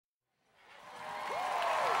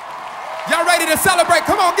ready to celebrate.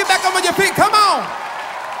 Come on, get back up on your feet. Come on.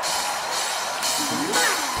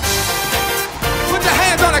 Put your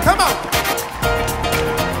hands on it. Come on.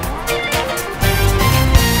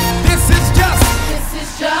 This is just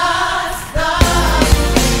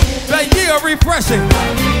the year of refreshing.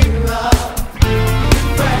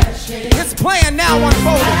 His plan now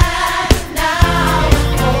unfolding.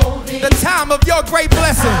 The time of your great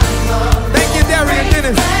blessing. Thank you, Darian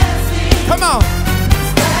Dennis. Come on.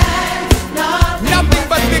 Nothing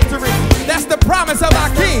but victory. That's the promise of our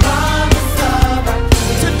King.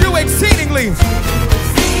 To do exceedingly,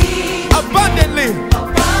 abundantly,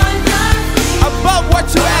 above what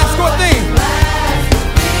you ask or think.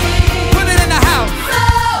 Put it in the house.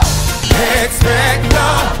 Expect the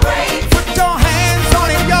break. Put your hands on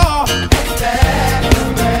it, y'all.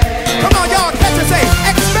 Come on, y'all. Catch it, say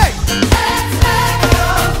expect.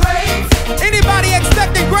 Anybody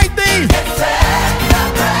expecting great things?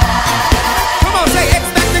 Come on, say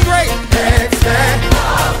expecting great.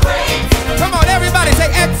 Come on, everybody say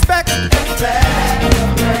expect.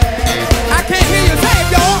 I can't hear you say it,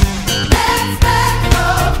 y'all.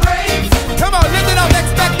 Come on, lift it up,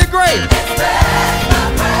 expect the great.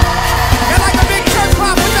 You're like a big church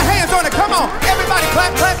clap, put your hands on it. Come on, everybody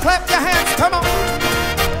clap, clap, clap your hands. Come on.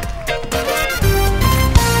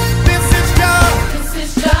 This is just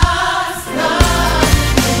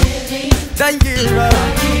the year of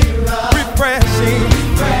refreshing.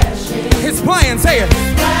 His plan, say it.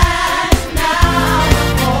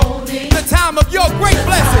 The time of your great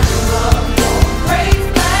blessing.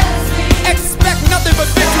 Expect nothing but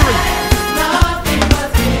victory.